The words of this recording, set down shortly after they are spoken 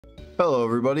Hello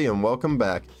everybody and welcome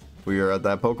back. We are at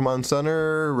that Pokemon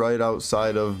Center right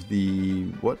outside of the,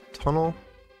 what tunnel?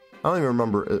 I don't even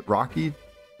remember. Rocky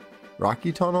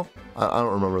Tunnel? I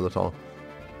don't remember the tunnel.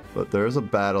 But there's a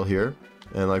battle here.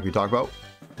 And like we talked about,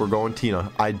 we're going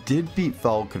Tina. I did beat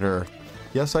Falconer.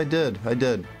 Yes, I did. We're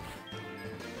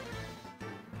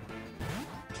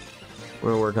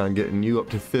going to work on getting you up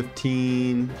to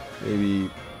 15. Maybe,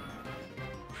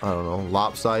 I don't know,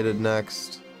 Lopsided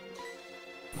next.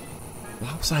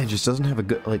 Lopsided just doesn't have a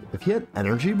good, like, if he had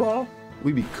Energy Ball,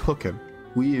 we'd be cooking.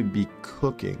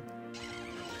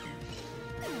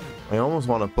 I almost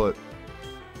want to put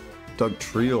Doug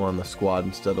Trio on the squad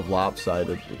instead of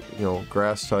Lopsided. You know,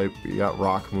 grass type, you got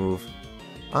rock move.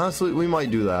 Honestly, we might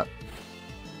do that.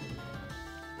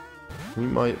 We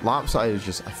might. Lopsided is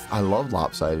just, I love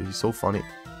Lopsided. He's so funny.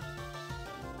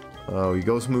 Oh, he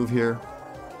goes move here.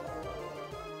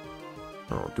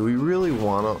 Oh, do we really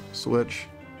want to switch?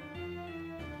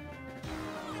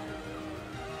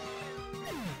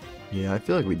 Yeah, I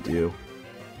feel like we do.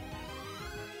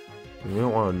 We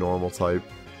don't want a normal type.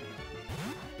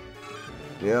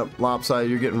 Yep, Lopsided,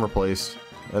 you're getting replaced.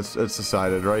 It's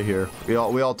decided right here. We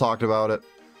all talked about it.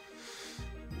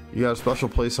 You got a special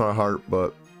place in our heart,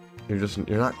 but you're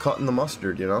not cutting the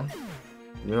mustard, you know?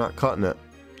 You're not cutting it.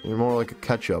 You're more like a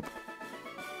ketchup.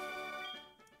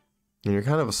 And you're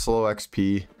kind of a slow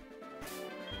XP.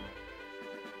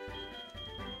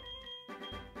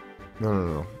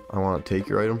 No. I want to take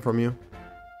your item from you.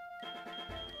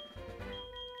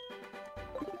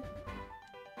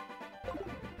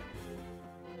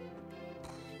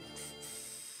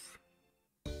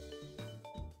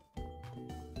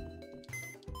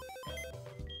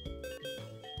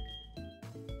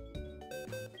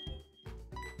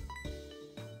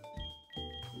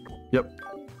 Yep,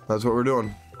 that's what we're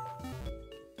doing.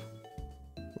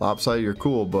 Lopsided, you're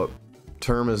cool, but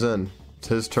term is in. It's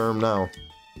his term now.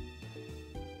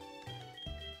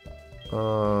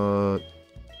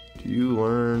 Do you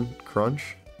learn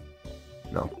Crunch?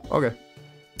 No. Okay.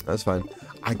 That's fine.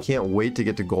 I can't wait to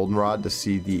get to Goldenrod to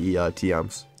see the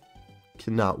TMs.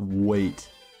 Cannot wait.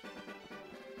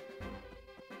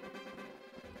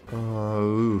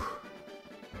 Ooh.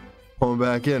 Going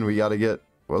back in, we gotta get,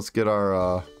 let's get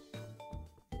our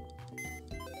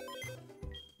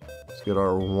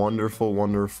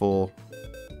wonderful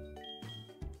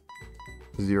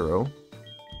Zero.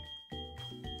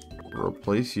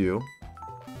 Replace you.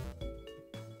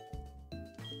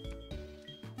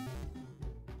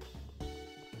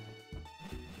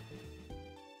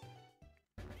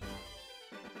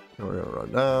 And we're gonna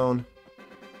run down.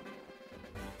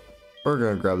 We're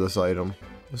gonna grab this item.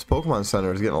 This Pokemon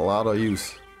Center is getting a lot of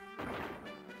use.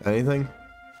 Anything?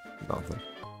 Nothing.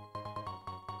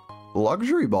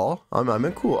 Luxury Ball? I'm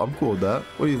cool with that.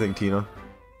 What do you think, Tina?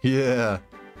 Yeah.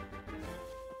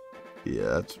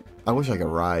 Yeah, I wish I could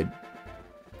ride.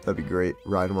 That'd be great.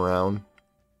 Ride them around.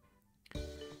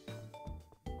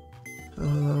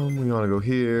 We want to go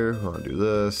here. We want to do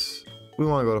this. We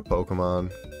want to go to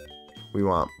Pokemon. We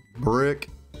want Brick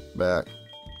back.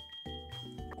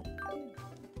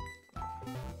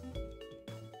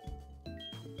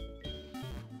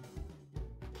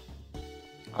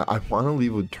 I want to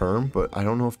leave with Term, but I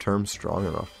don't know if Term's strong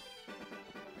enough.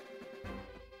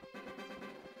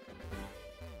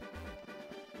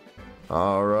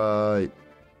 Alright.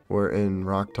 We're in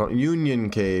Rock Tunnel. Union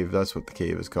Cave. That's what the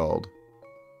cave is called.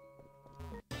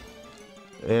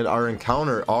 And our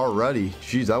encounter already.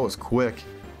 Jeez, that was quick.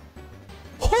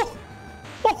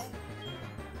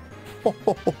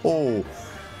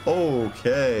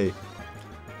 Okay.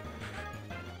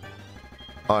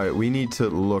 Alright, we need to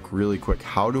look really quick.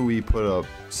 How do we put a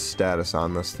status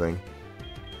on this thing?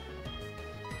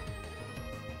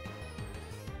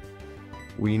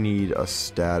 We need a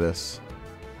status.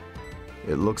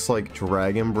 It looks like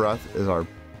Dragon Breath is our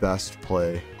best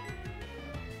play.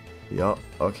 Yup,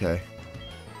 okay.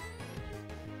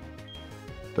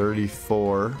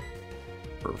 34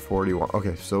 or 41.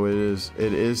 Okay, so it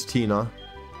is Tina.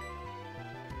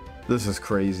 This is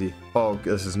crazy. Oh,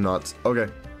 this is nuts. Okay.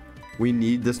 We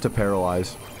need this to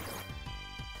paralyze.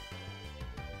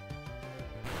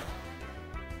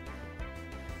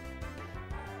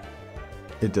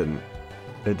 It didn't.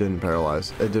 It didn't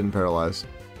paralyze. It didn't paralyze.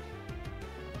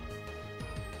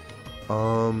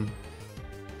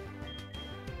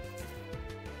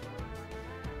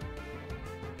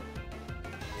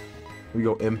 We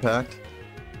go Impact.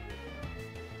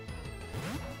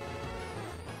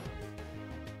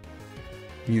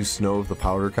 Use Snow of the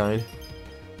powder kind.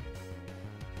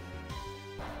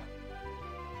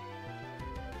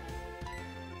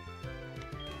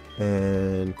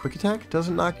 And quick attack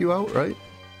doesn't knock you out, right?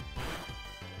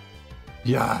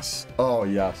 Yes. Oh,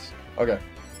 yes. Okay.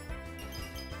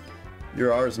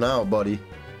 You're ours now, buddy.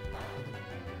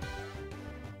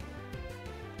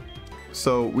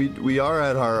 So we are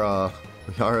at our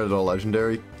we are at a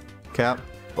legendary cap,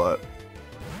 but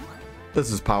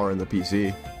this is power in the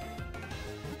PC.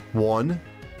 1.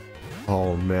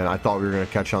 Oh man, I thought we were gonna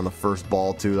catch on the first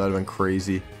ball too. That'd have been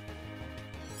crazy.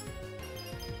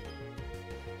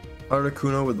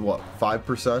 Articuno with what?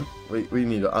 5%? We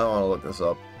need to, I don't want to look this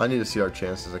up. I need to see our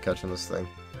chances of catching this thing.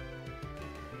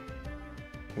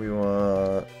 We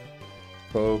want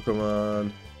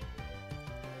Pokemon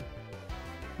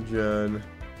Gen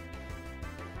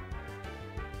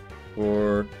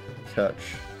or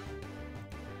catch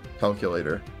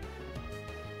calculator.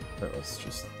 Right, let's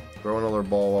just throw another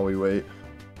ball while we wait.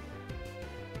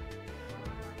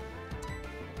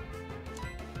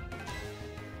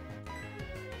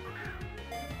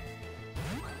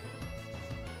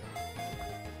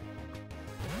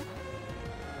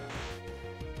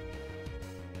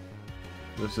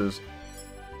 This is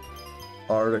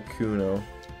Articuno.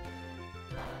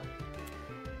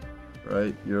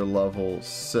 Right, you're level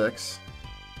 6.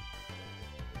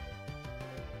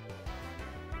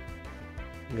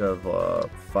 You have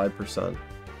 5%.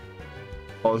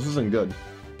 Oh, this isn't good.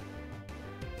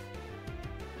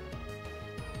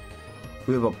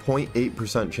 We have a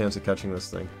 0.8% chance of catching this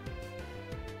thing.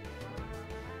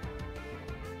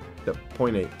 Yep,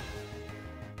 0.8.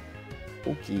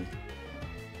 Okay.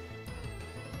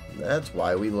 That's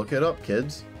why we look it up,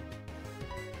 kids.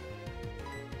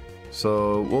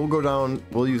 So we'll go down,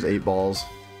 we'll use 8 balls.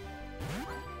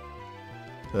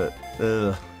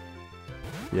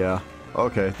 Yeah.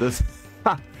 Okay, this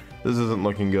this isn't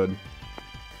looking good.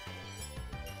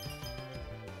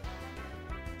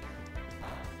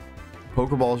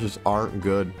 Pokeballs just aren't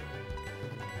good.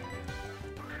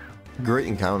 Great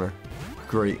encounter.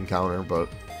 Great encounter, but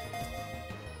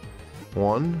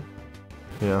 1?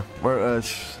 Yeah,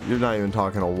 you're not even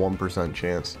talking a 1%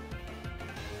 chance.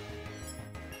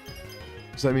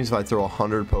 So that means if I throw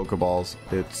 100 Pokeballs,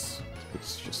 it's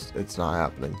not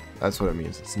happening. That's what it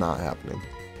means. It's not happening.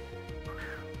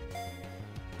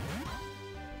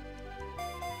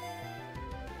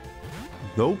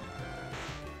 Nope.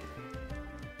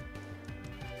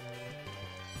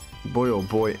 Boy, oh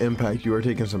boy, Impact, you are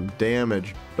taking some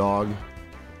damage, dog.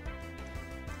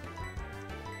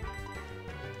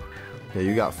 Yeah,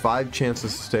 you got 5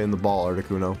 chances to stay in the ball,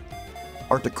 Articuno.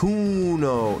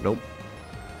 Articuno! Nope.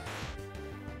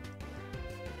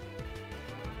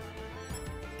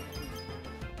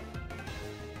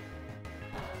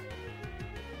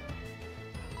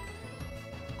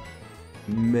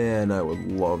 Man, I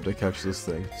would love to catch this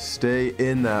thing. Stay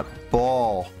in that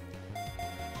ball.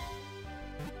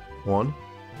 1,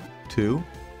 2.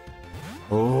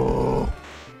 Oh,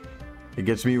 it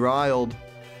gets me riled.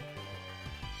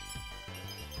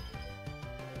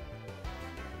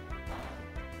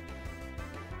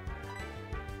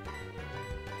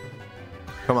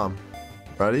 Come on.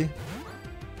 Ready?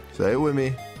 Say it with me.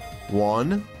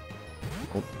 1.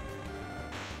 Oh.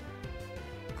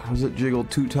 How does it jiggle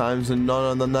 2 times and none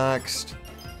on the next?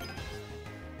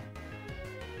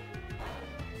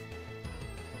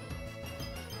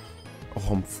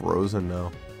 Oh, I'm frozen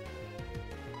now.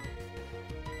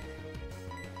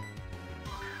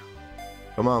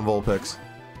 Come on, Vulpix.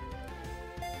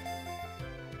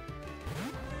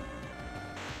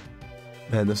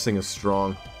 Man, this thing is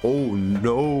strong. Oh,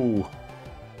 no.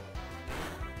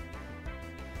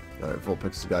 Alright, Vulpix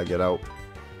has got to get out.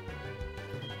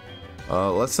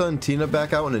 Let's send Tina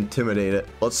back out and intimidate it.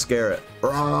 Let's scare it.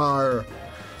 Roar!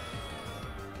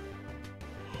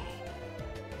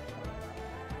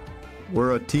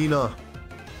 We're a Tina.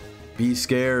 Be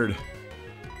scared.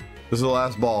 This is the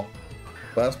last ball.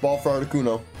 Last ball for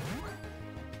Articuno.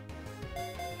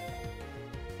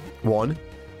 1.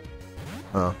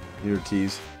 Oh, you're a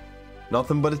tease.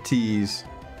 Nothing but a tease.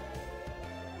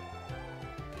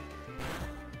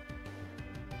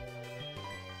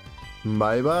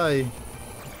 Bye-bye.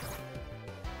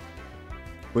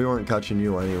 We weren't catching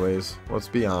you anyways. Let's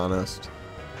be honest.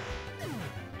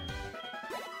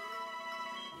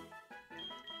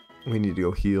 We need to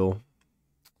go heal.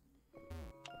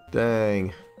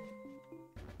 Dang.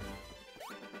 I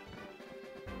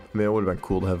mean, it would have been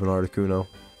cool to have an Articuno.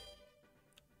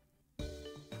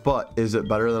 But, is it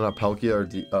better than a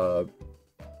Palkia or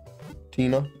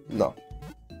Tina? No.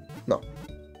 No.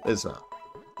 It's not.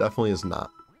 Definitely is not.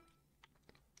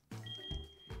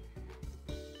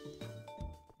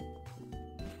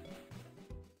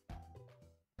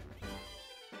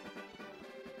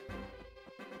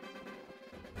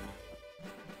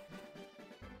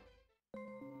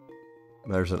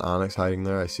 There's an Onyx hiding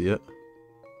there. I see it.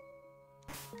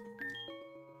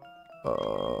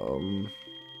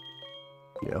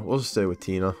 Yeah, we'll just stay with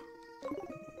Tina.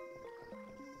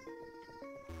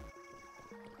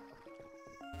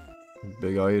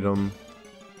 Big item.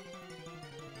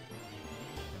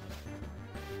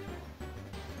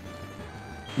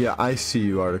 Yeah, I see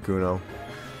you, Articuno.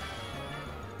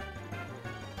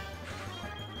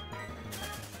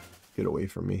 Get away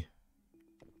from me.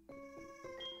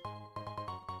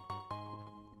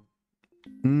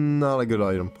 Not a good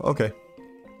item. Okay.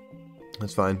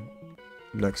 That's fine.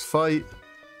 Next fight.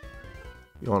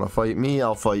 You want to fight me?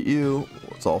 I'll fight you.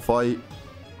 Let's all fight.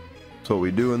 That's what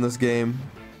we do in this game.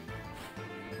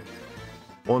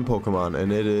 One Pokemon,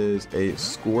 and it is a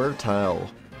Squirtle.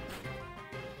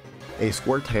 A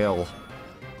Squirtle.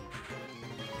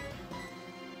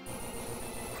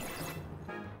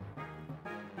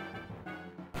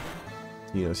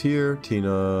 Tina's here.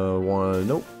 Tina wanna...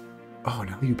 Nope. Oh,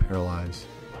 now you paralyze.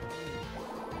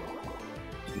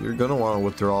 You're gonna want to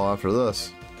withdraw after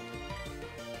this.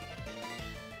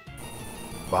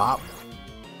 Bop.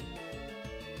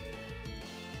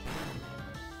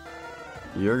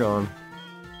 You're gone.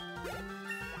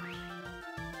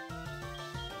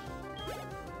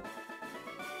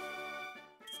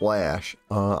 Flash.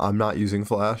 I'm not using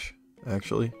Flash,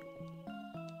 actually.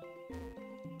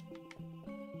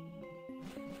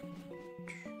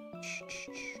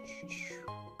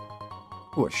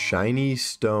 Ooh, a shiny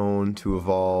stone to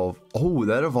evolve. Oh,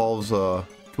 that evolves to a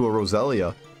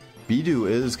Roselia. Bidoof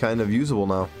is kind of usable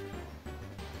now.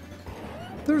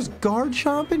 There's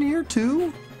Garchomp in here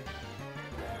too?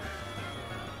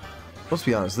 Let's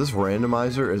be honest, this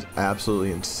randomizer is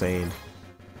absolutely insane.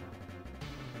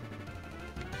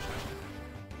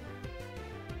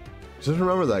 Just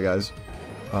remember that, guys.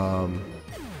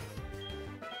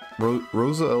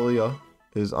 Roselia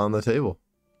is on the table.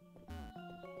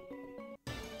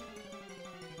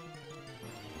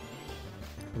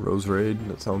 Rose Raid,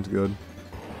 that sounds good.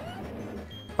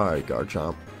 Alright,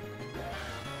 Garchomp.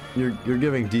 You're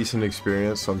giving decent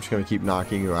experience, so I'm just gonna keep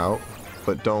knocking you out.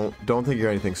 But don't think you're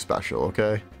anything special,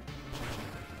 okay?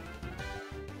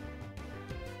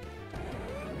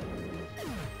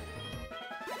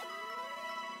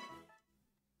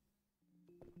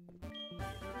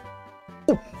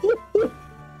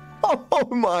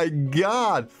 Oh my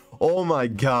god! Oh my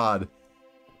god!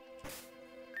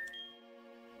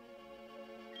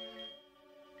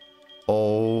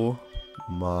 Oh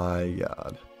my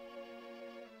god.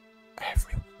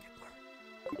 Everyone can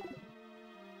learn.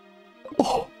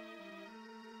 Oh!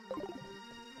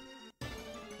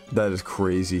 That is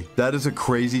crazy. That is a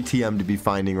crazy TM to be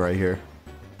finding right here.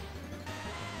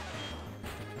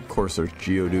 Of course there's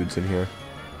Geodudes in here.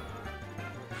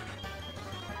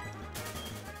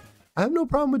 I have no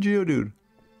problem with Geodude.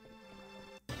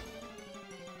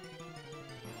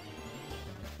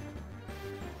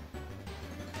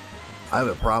 I have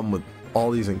a problem with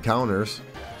all these encounters.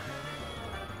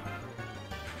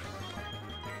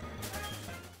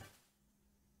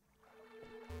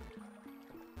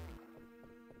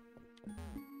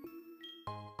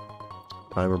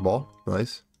 Timer ball,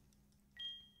 nice.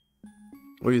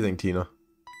 What do you think, Tina?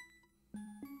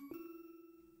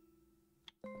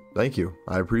 Thank you,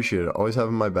 I appreciate it. Always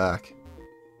having my back.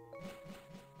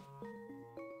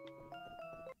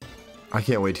 I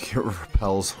can't wait to get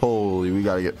repels. Holy, we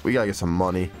gotta get some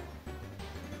money.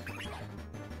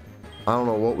 I don't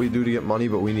know what we do to get money,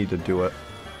 but we need to do it.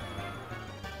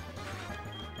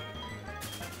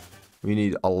 We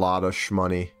need a lot of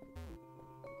shmoney.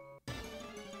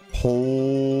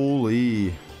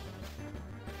 Holy.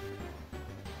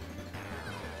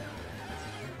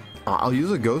 I'll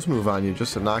use a ghost move on you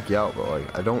just to knock you out, but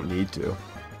like, I don't need to.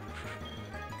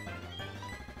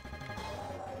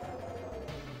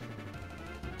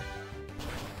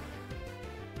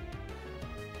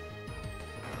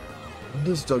 When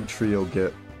does Dugtrio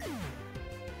get...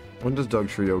 When does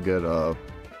Dugtrio get,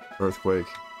 Earthquake?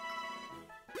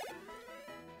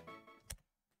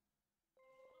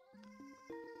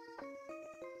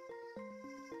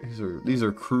 These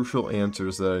are crucial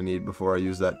answers that I need before I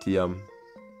use that TM.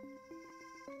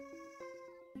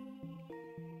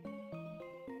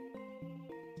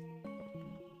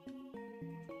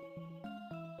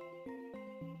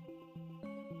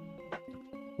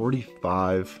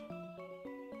 $45.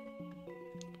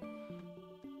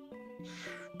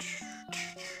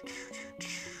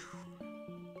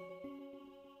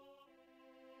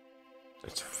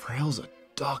 It's frail as a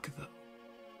duck, though.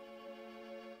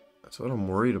 That's what I'm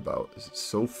worried about, is it's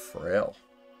so frail.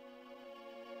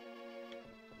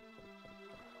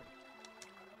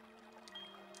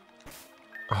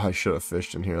 Oh, I should have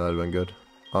fished in here. That'd have been good.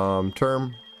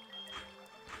 Term.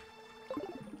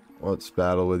 Let's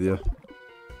battle with you.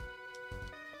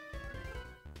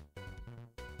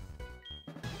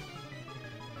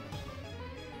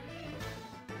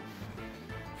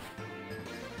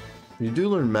 You do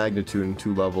learn magnitude in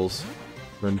 2 levels.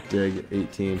 Then dig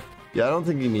 18. Yeah, I don't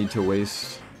think you need to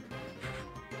waste.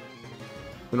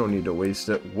 We don't need to waste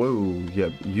it. Whoa, yeah,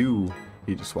 you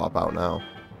need to swap out now.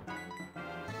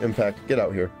 Impact, get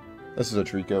out here. This is a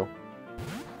Trico.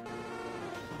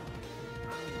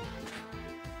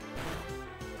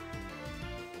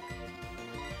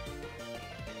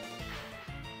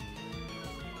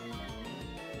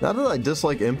 Not that I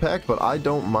dislike Impact, but I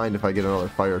don't mind if I get another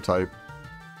fire type.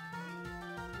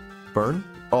 Burn?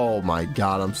 Oh my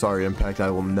god, I'm sorry, Impact. I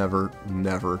will never,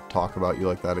 never talk about you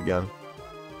like that again.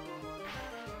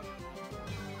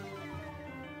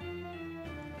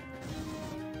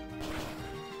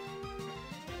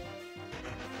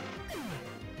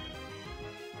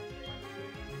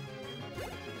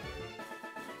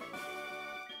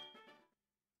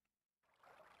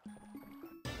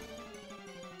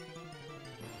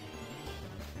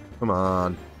 Come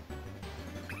on.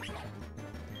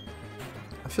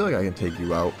 I feel like I can take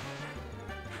you out.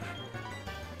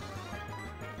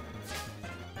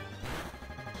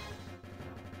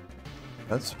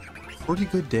 That's pretty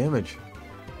good damage.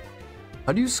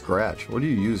 How do you scratch? What do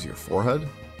you use? Your forehead?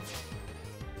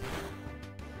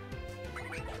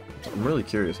 I'm really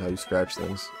curious how you scratch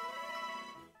things.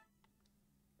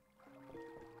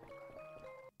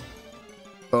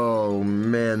 Oh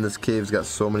man, this cave's got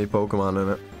so many Pokemon in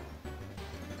it.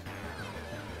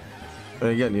 And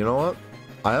again, you know what?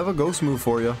 I have a ghost move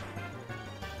for you.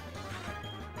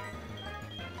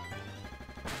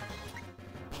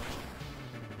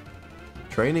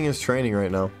 Training is training right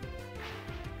now.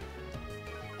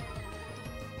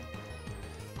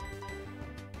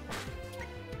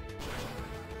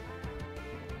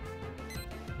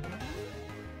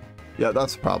 Yeah,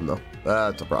 that's a problem though.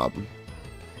 That's a problem.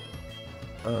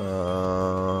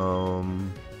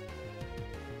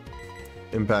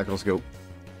 Impact, let's go.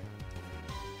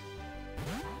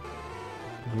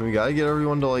 We gotta get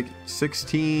everyone to like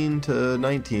 16 to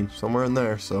 19, somewhere in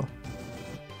there, so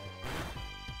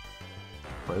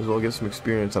might as well get some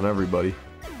experience on everybody.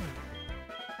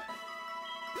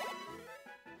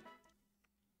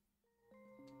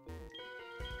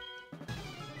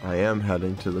 I am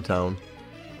heading to the town.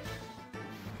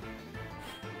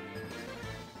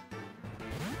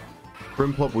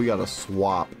 Primplup, we gotta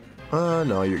swap.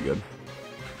 No, you're good.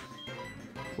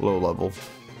 Low level.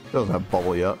 Doesn't have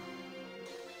bubble yet.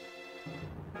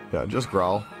 Yeah, just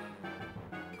growl.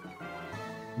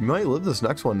 You might live this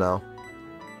next one now.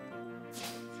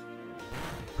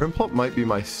 Primplup might be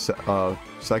my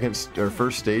second or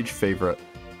first stage favorite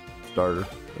starter.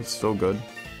 It's so good.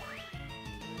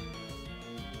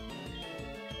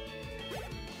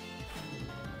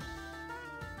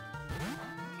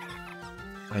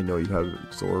 I know you have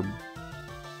Absorb.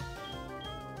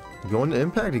 Going to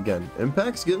Impact again.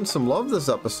 Impact's getting some love this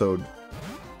episode.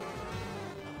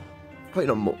 Fighting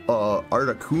a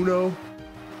Articuno.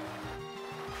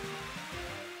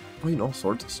 Fighting all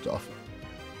sorts of stuff.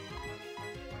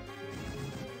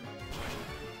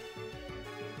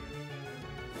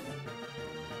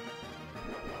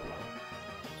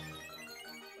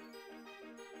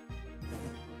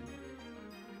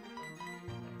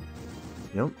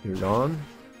 Yep, you're gone.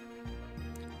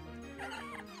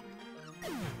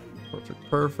 Perfect,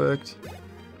 perfect.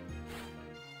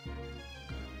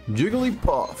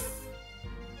 Jigglypuff.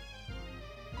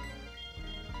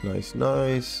 Nice,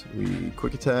 nice. We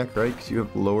quick attack, right? Because you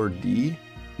have lower D.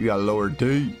 You got lower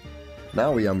D.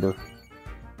 Now we ember.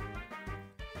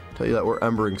 Tell you that we're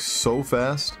embering so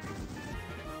fast.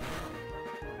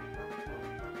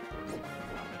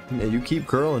 Yeah, you keep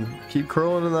curling. Keep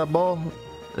curling in that ball.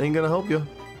 It ain't gonna help you.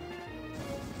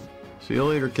 See you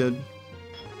later, kid.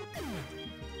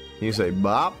 You say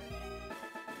bop.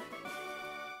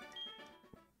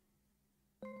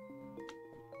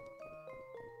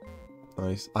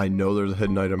 Nice. I know there's a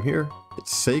hidden item here.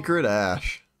 It's Sacred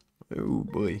Ash. Oh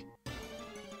boy.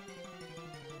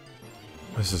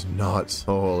 This is nuts.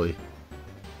 Holy.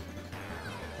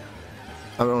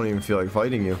 I don't even feel like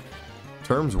fighting you.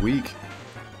 Term's weak.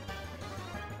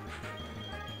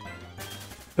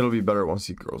 It'll be better once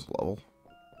he grows level.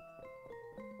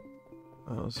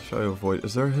 Let's try to avoid.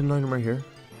 Is there a hidden item right here?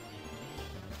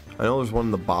 I know there's one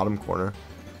in the bottom corner.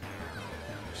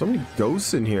 So many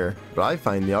ghosts in here, but I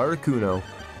find the Articuno.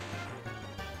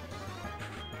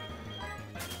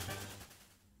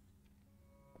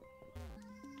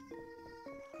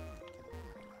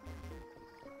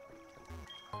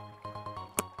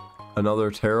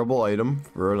 Another terrible item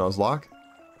for a Nuzlocke.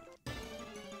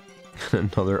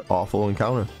 Another awful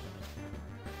encounter.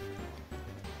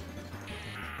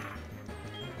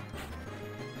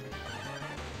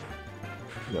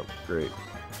 Yep, great.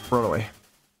 Run away.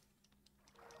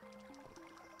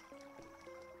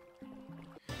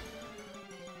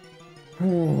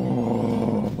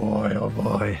 Oh boy, oh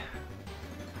boy.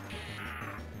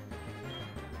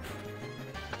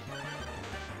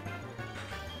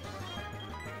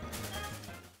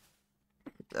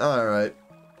 Alright.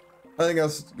 I think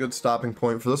that's a good stopping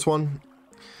point for this one.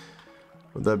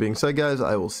 With that being said, guys,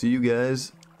 I will see you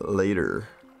guys later.